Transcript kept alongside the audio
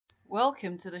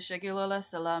Welcome to the Shagilola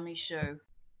Salami Show.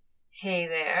 Hey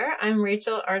there, I'm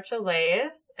Rachel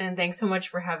Archelaus, and thanks so much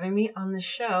for having me on the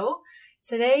show.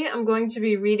 Today I'm going to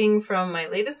be reading from my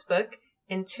latest book,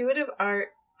 Intuitive Art: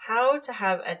 How to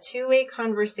Have a Two-Way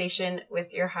Conversation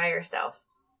with Your Higher Self.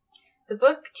 The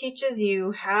book teaches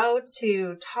you how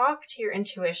to talk to your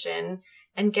intuition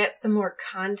and get some more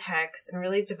context and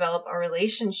really develop a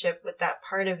relationship with that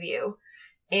part of you.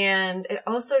 And it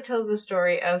also tells the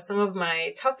story of some of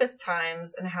my toughest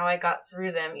times and how I got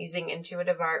through them using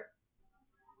intuitive art.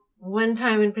 One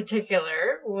time in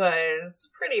particular was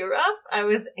pretty rough. I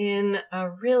was in a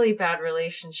really bad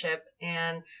relationship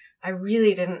and I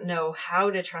really didn't know how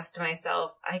to trust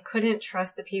myself. I couldn't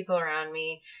trust the people around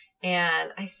me.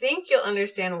 And I think you'll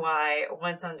understand why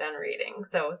once I'm done reading.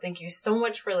 So thank you so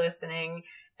much for listening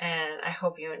and I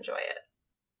hope you enjoy it.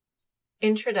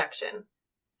 Introduction.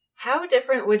 How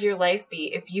different would your life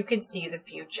be if you could see the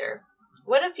future?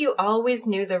 What if you always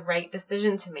knew the right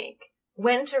decision to make,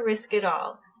 when to risk it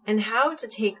all, and how to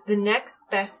take the next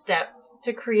best step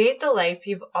to create the life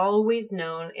you've always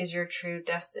known is your true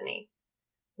destiny?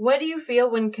 What do you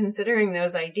feel when considering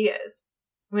those ideas?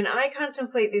 When I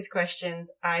contemplate these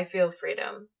questions, I feel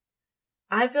freedom.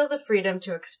 I feel the freedom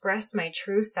to express my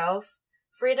true self,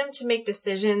 freedom to make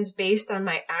decisions based on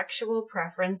my actual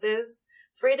preferences,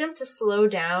 freedom to slow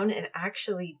down and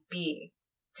actually be,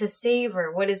 to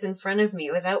savor what is in front of me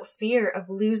without fear of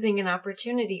losing an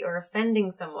opportunity or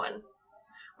offending someone.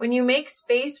 When you make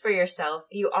space for yourself,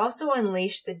 you also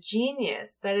unleash the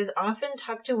genius that is often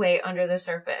tucked away under the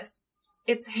surface.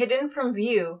 It's hidden from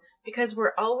view because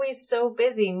we're always so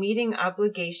busy meeting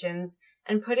obligations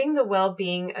and putting the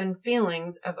well-being and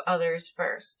feelings of others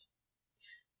first.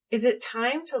 Is it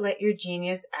time to let your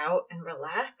genius out and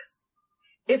relax?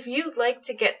 If you'd like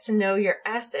to get to know your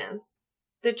essence,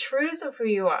 the truth of who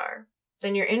you are,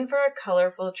 then you're in for a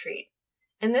colorful treat.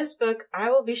 In this book,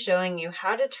 I will be showing you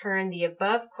how to turn the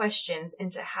above questions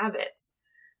into habits.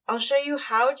 I'll show you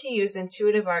how to use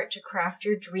intuitive art to craft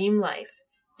your dream life,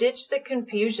 ditch the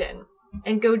confusion,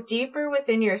 and go deeper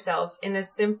within yourself in a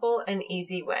simple and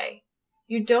easy way.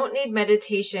 You don't need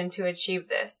meditation to achieve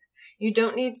this. You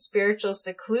don't need spiritual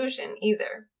seclusion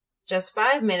either. Just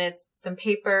 5 minutes, some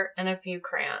paper, and a few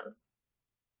crayons.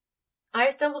 I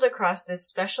stumbled across this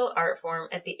special art form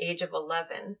at the age of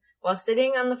 11 while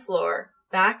sitting on the floor,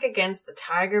 back against the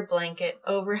tiger blanket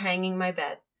overhanging my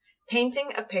bed,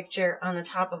 painting a picture on the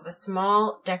top of a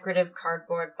small decorative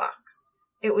cardboard box.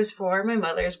 It was for my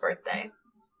mother's birthday.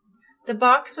 The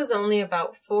box was only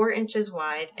about 4 inches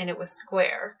wide and it was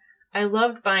square. I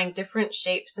loved buying different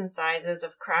shapes and sizes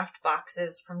of craft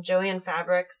boxes from Joann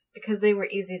Fabrics because they were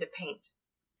easy to paint.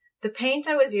 The paint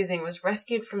I was using was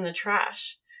rescued from the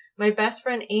trash. My best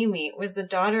friend Amy was the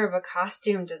daughter of a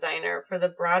costume designer for the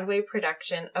Broadway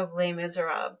production of Les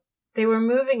Miserables. They were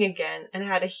moving again and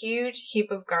had a huge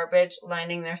heap of garbage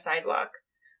lining their sidewalk.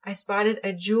 I spotted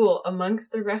a jewel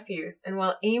amongst the refuse, and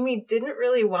while Amy didn't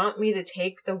really want me to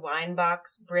take the wine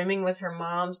box brimming with her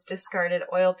mom's discarded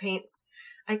oil paints,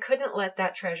 I couldn't let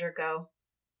that treasure go.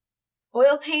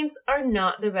 Oil paints are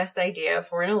not the best idea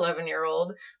for an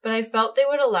 11-year-old, but I felt they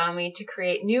would allow me to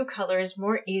create new colors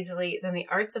more easily than the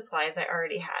art supplies I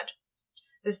already had.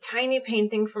 This tiny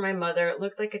painting for my mother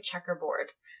looked like a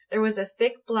checkerboard. There was a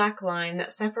thick black line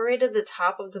that separated the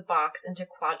top of the box into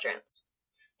quadrants.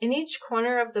 In each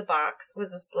corner of the box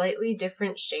was a slightly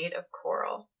different shade of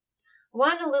coral.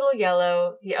 One a little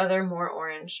yellow, the other more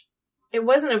orange. It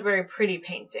wasn't a very pretty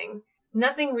painting.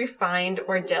 Nothing refined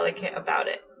or delicate about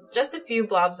it. Just a few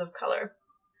blobs of color.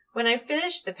 When I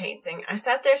finished the painting, I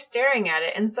sat there staring at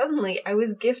it and suddenly I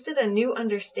was gifted a new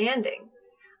understanding.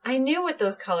 I knew what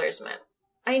those colors meant.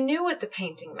 I knew what the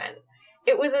painting meant.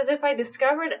 It was as if I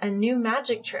discovered a new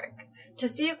magic trick. To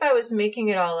see if I was making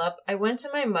it all up, I went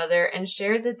to my mother and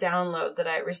shared the download that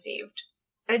I received.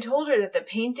 I told her that the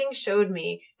painting showed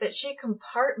me that she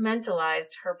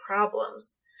compartmentalized her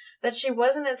problems, that she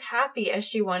wasn't as happy as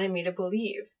she wanted me to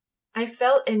believe. I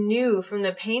felt and knew from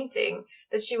the painting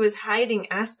that she was hiding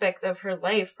aspects of her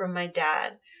life from my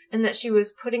dad, and that she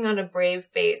was putting on a brave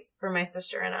face for my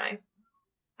sister and I.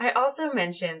 I also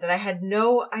mentioned that I had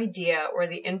no idea where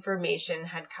the information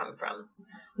had come from.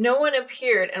 No one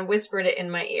appeared and whispered it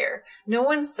in my ear. No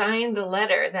one signed the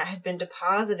letter that had been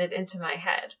deposited into my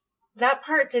head. That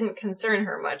part didn't concern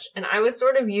her much, and I was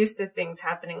sort of used to things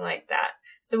happening like that,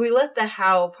 so we let the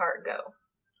how part go.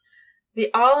 The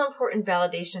all-important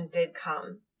validation did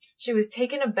come. She was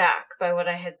taken aback by what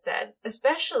I had said,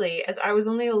 especially as I was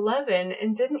only 11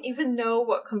 and didn't even know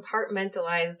what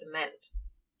compartmentalized meant.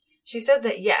 She said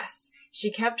that yes, she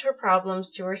kept her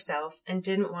problems to herself and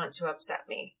didn't want to upset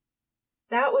me.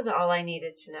 That was all I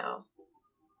needed to know.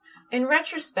 In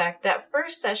retrospect, that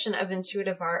first session of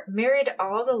intuitive art married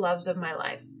all the loves of my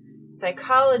life: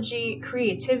 psychology,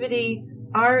 creativity,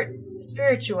 art,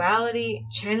 spirituality,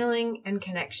 channeling, and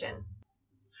connection.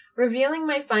 Revealing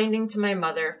my finding to my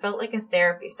mother felt like a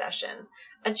therapy session,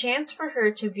 a chance for her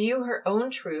to view her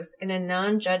own truth in a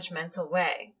non-judgmental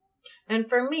way. And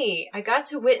for me, I got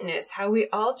to witness how we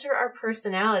alter our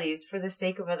personalities for the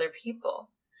sake of other people.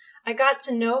 I got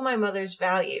to know my mother's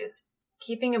values,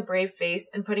 keeping a brave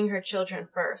face and putting her children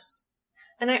first.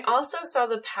 And I also saw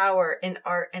the power in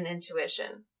art and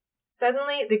intuition.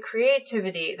 Suddenly, the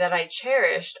creativity that I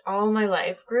cherished all my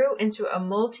life grew into a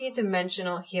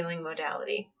multi-dimensional healing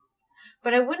modality.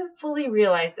 But I wouldn't fully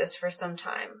realize this for some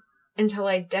time, until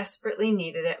I desperately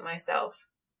needed it myself.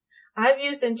 I've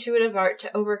used intuitive art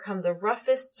to overcome the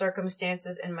roughest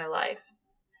circumstances in my life.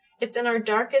 It's in our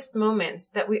darkest moments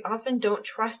that we often don't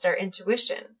trust our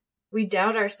intuition. We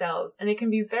doubt ourselves, and it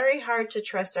can be very hard to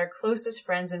trust our closest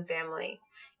friends and family,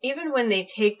 even when they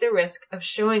take the risk of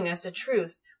showing us a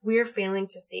truth we are failing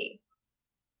to see.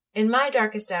 In my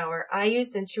darkest hour, I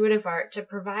used intuitive art to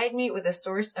provide me with a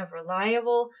source of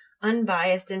reliable,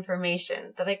 unbiased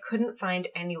information that I couldn't find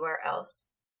anywhere else.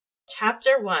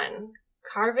 Chapter 1.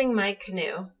 Carving My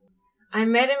Canoe. I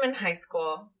met him in high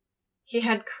school. He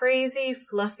had crazy,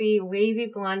 fluffy, wavy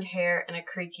blonde hair and a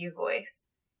creaky voice.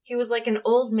 He was like an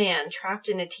old man trapped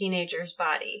in a teenager's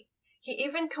body. He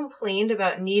even complained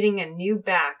about needing a new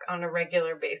back on a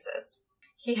regular basis.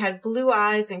 He had blue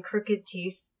eyes and crooked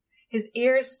teeth. His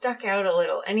ears stuck out a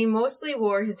little, and he mostly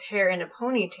wore his hair in a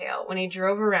ponytail when he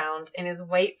drove around in his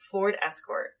white Ford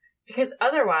Escort, because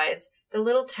otherwise the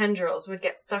little tendrils would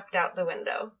get sucked out the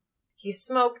window. He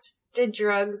smoked, did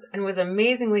drugs, and was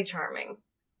amazingly charming.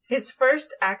 His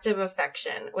first act of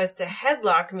affection was to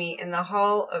headlock me in the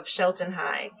hall of Shelton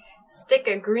High, stick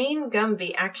a green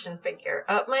Gumby action figure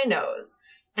up my nose,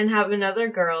 and have another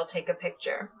girl take a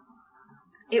picture.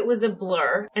 It was a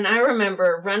blur, and I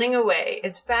remember running away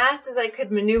as fast as I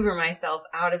could maneuver myself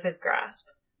out of his grasp.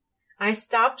 I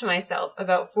stopped myself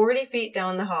about 40 feet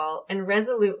down the hall and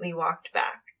resolutely walked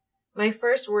back. My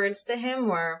first words to him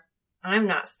were, "I'm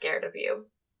not scared of you."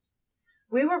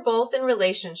 We were both in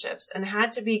relationships and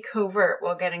had to be covert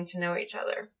while getting to know each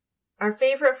other. Our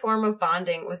favorite form of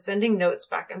bonding was sending notes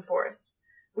back and forth.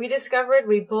 We discovered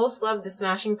we both loved the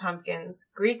Smashing Pumpkins,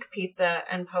 Greek pizza,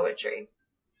 and poetry.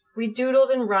 We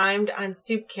doodled and rhymed on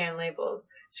soup can labels,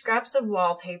 scraps of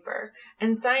wallpaper,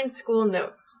 and signed school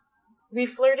notes. We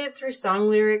flirted through song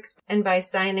lyrics and by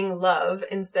signing love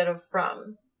instead of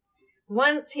from.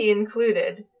 Once he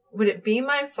included, "Would it be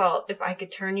my fault if I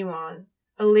could turn you on?"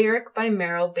 a lyric by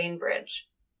Meryl Bainbridge.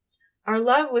 Our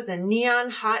love was a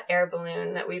neon hot air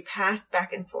balloon that we passed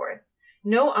back and forth.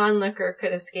 No onlooker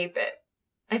could escape it.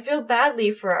 I feel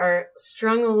badly for our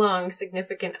strung along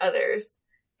significant others.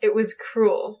 It was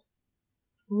cruel.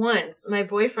 Once, my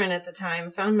boyfriend at the time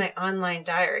found my online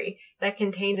diary that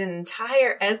contained an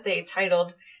entire essay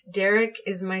titled, "Derek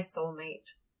is my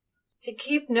soulmate." To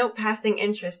keep note passing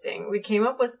interesting, we came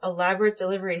up with elaborate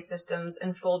delivery systems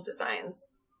and fold designs.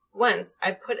 Once,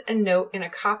 I put a note in a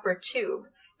copper tube,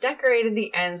 decorated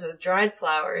the ends with dried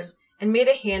flowers, and made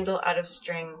a handle out of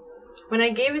string. When I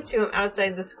gave it to him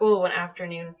outside the school one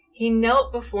afternoon, he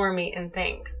knelt before me in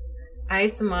thanks. I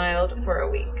smiled for a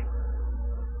week.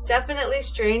 Definitely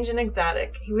strange and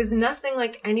exotic, he was nothing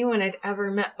like anyone I'd ever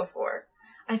met before.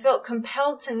 I felt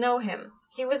compelled to know him.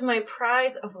 He was my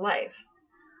prize of life.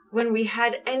 When we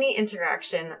had any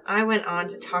interaction, I went on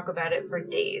to talk about it for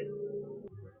days.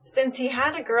 Since he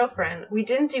had a girlfriend, we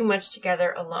didn't do much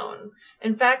together alone.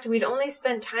 In fact, we'd only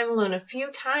spent time alone a few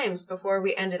times before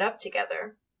we ended up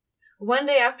together. One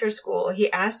day after school,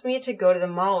 he asked me to go to the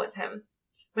mall with him.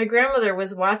 My grandmother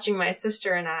was watching my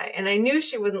sister and I knew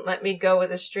she wouldn't let me go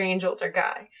with a strange older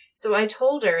guy, so I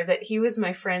told her that he was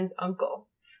my friend's uncle.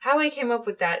 How I came up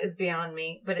with that is beyond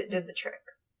me, but it did the trick.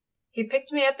 He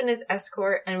picked me up in his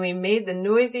Escort, and we made the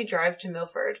noisy drive to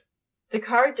Milford. The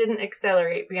car didn't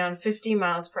accelerate beyond 50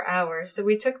 miles per hour, so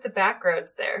we took the back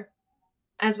roads there.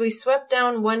 As we swept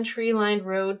down one tree-lined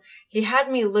road, he had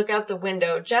me look out the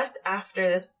window just after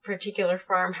this particular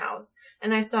farmhouse,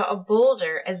 and I saw a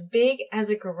boulder as big as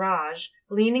a garage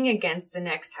leaning against the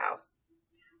next house.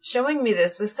 Showing me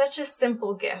this was such a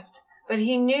simple gift, but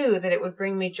he knew that it would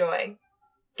bring me joy.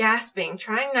 Gasping,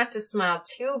 trying not to smile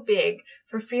too big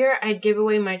for fear I'd give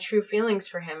away my true feelings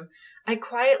for him, I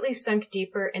quietly sunk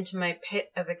deeper into my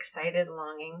pit of excited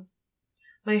longing.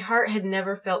 My heart had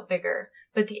never felt bigger,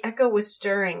 but the echo was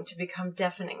stirring to become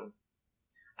deafening.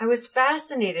 I was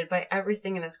fascinated by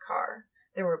everything in his car.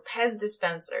 There were Pez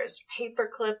dispensers, paper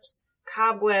clips,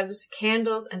 cobwebs,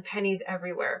 candles, and pennies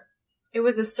everywhere. It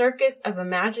was a circus of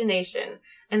imagination,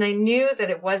 and I knew that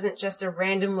it wasn't just a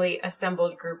randomly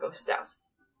assembled group of stuff.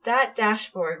 That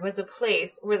dashboard was a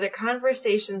place where the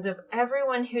conversations of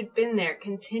everyone who'd been there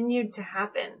continued to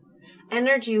happen.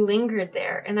 Energy lingered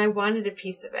there, and I wanted a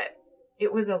piece of it.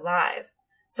 It was alive.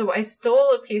 So I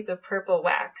stole a piece of purple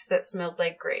wax that smelled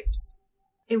like grapes.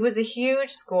 It was a huge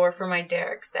score for my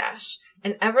Derek stash,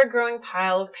 an ever-growing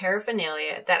pile of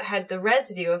paraphernalia that had the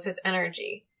residue of his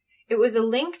energy. It was a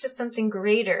link to something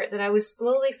greater that I was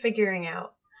slowly figuring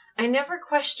out. I never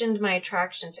questioned my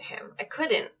attraction to him. I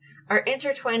couldn't. Our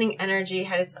intertwining energy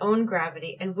had its own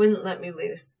gravity and wouldn't let me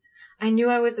loose. I knew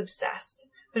I was obsessed,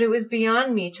 but it was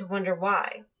beyond me to wonder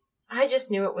why. I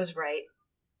just knew it was right.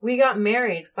 We got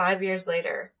married 5 years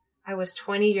later. I was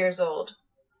 20 years old.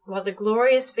 While the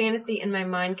glorious fantasy in my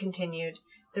mind continued,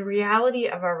 the reality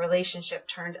of our relationship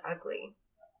turned ugly.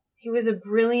 He was a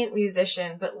brilliant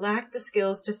musician, but lacked the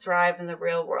skills to thrive in the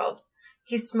real world.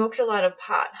 He smoked a lot of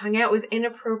pot, hung out with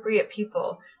inappropriate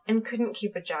people, and couldn't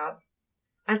keep a job.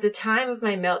 At the time of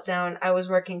my meltdown, I was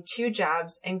working 2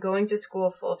 jobs and going to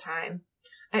school full-time.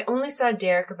 I only saw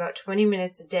Derek about 20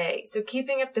 minutes a day, so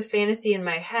keeping up the fantasy in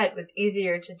my head was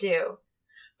easier to do.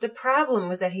 The problem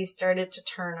was that he started to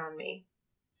turn on me.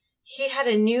 He had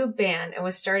a new band and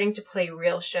was starting to play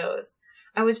real shows.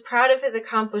 I was proud of his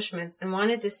accomplishments and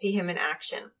wanted to see him in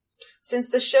action.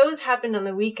 Since the shows happened on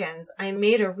the weekends, I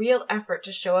made a real effort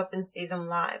to show up and see them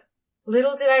live.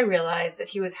 Little did I realize that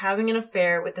he was having an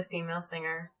affair with the female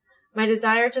singer. My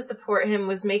desire to support him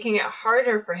was making it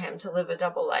harder for him to live a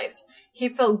double life. He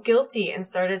felt guilty and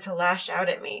started to lash out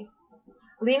at me.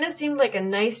 Lena seemed like a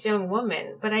nice young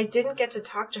woman, but I didn't get to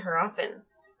talk to her often.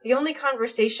 The only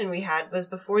conversation we had was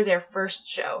before their first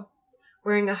show.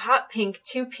 Wearing a hot pink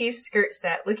 2-piece skirt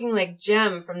set looking like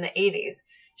Jem from the 80s,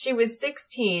 she was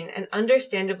 16 and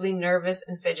understandably nervous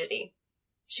and fidgety.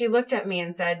 She looked at me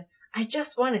and said, "I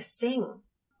just want to sing."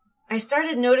 I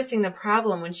started noticing the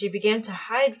problem when she began to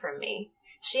hide from me.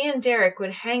 She and Derek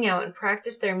would hang out and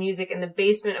practice their music in the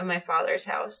basement of my father's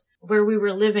house, where we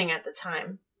were living at the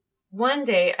time. One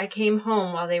day, I came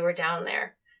home while they were down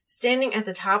there. Standing at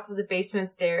the top of the basement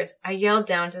stairs, I yelled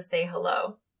down to say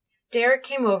hello. Derek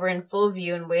came over in full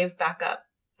view and waved back up.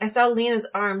 I saw Lena's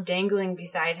arm dangling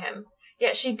beside him,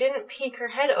 yet she didn't peek her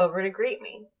head over to greet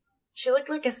me. She looked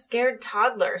like a scared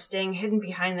toddler staying hidden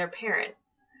behind their parent.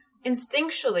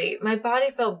 Instinctually, my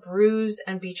body felt bruised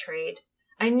and betrayed.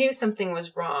 I knew something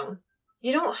was wrong.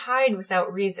 You don't hide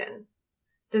without reason.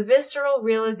 The visceral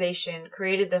realization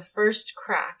created the first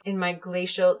crack in my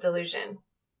glacial delusion.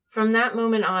 From that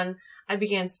moment on, I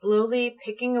began slowly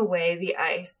picking away the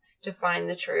ice to find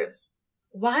the truth.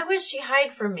 "Why would she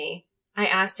hide from me?" I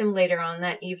asked him later on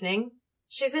that evening.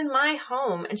 "She's in my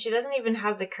home, and she doesn't even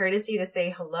have the courtesy to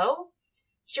say hello?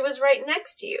 She was right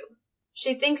next to you."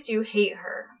 "She thinks you hate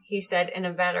her," he said in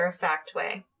a matter-of-fact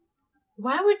way.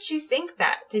 "Why would she think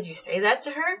that? Did you say that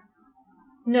to her?"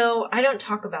 "No, I don't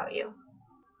talk about you."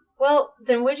 "Well,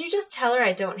 then would you just tell her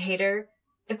I don't hate her?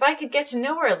 If I could get to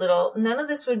know her a little, none of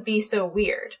this would be so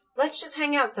weird. Let's just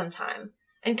hang out sometime.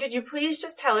 And could you please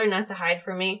just tell her not to hide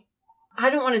from me? I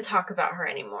don't want to talk about her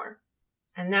anymore."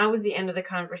 And that was the end of the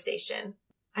conversation.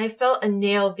 I felt a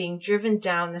nail being driven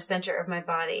down the center of my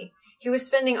body. He was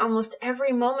spending almost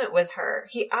every moment with her.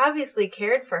 He obviously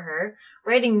cared for her.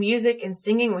 Writing music and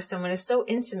singing with someone is so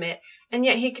intimate, and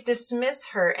yet he could dismiss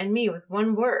her and me with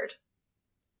one word.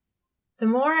 The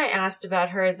more I asked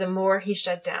about her, the more he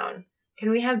shut down. "Can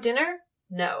we have dinner?"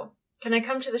 "No." "Can I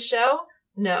come to the show?"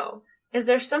 "No." "Is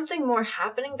there something more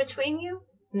happening between you?"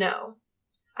 "No."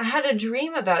 "I had a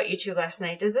dream about you two last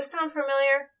night. Does this sound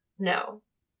familiar?" "No."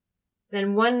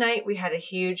 Then one night we had a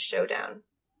huge showdown.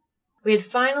 We had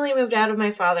finally moved out of my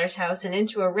father's house and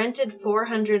into a rented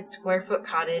 400-square-foot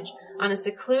cottage on a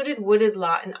secluded wooded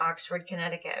lot in Oxford,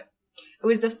 Connecticut. It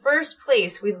was the first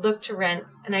place we'd looked to rent,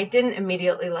 and I didn't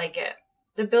immediately like it.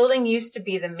 The building used to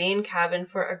be the main cabin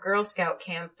for a Girl Scout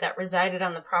camp that resided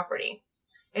on the property.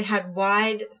 It had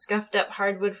wide, scuffed-up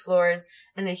hardwood floors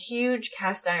and a huge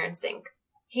cast-iron sink.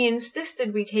 He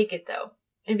insisted we take it, though,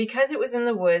 and because it was in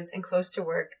the woods and close to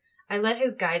work, I let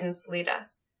his guidance lead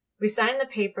us. We signed the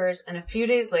papers, and a few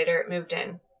days later moved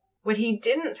in. What he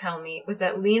didn't tell me was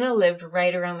that Lena lived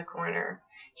right around the corner.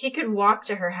 He could walk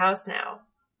to her house now.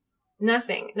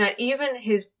 Nothing, not even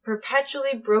his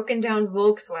perpetually broken-down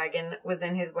Volkswagen, was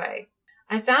in his way.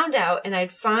 I found out, and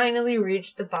I'd finally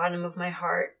reached the bottom of my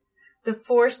heart, the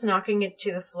force knocking it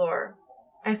to the floor.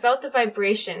 I felt the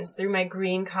vibrations through my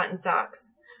green cotton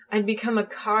socks. I'd become a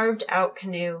carved-out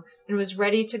canoe and was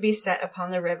ready to be set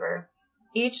upon the river.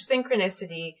 Each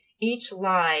synchronicity, each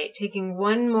lie, taking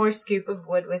one more scoop of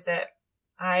wood with it,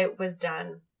 I was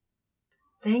done.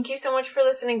 Thank you so much for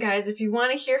listening, guys. If you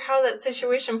want to hear how that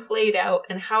situation played out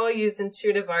and how I used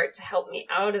intuitive art to help me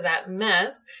out of that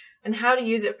mess and how to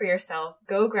use it for yourself,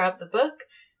 go grab the book.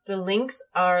 The links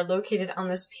are located on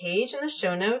this page in the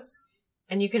show notes.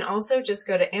 And you can also just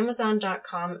go to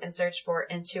Amazon.com and search for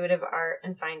intuitive art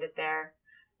and find it there.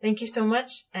 Thank you so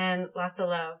much and lots of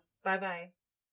love. Bye-bye.